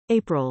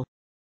April.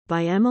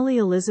 By Emily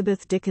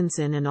Elizabeth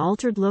Dickinson. An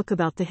altered look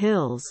about the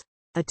hills.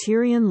 A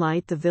Tyrian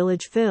light the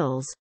village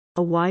fills.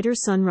 A wider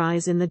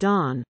sunrise in the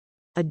dawn.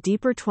 A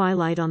deeper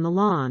twilight on the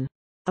lawn.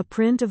 A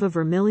print of a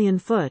vermilion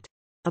foot.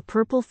 A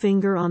purple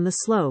finger on the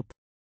slope.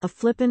 A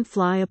flippant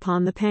fly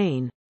upon the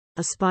pane.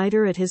 A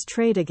spider at his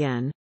trade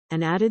again.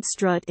 An added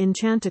strut in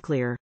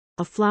chanticleer.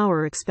 A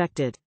flower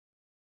expected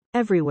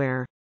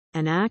everywhere.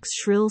 An axe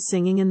shrill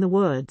singing in the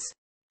woods.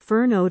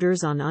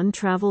 Fern-odors on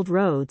untravelled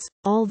roads.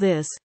 All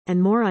this,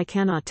 and more I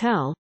cannot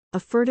tell. A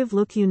furtive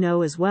look you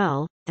know as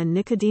well, and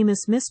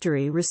Nicodemus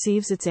mystery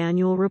receives its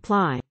annual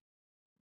reply.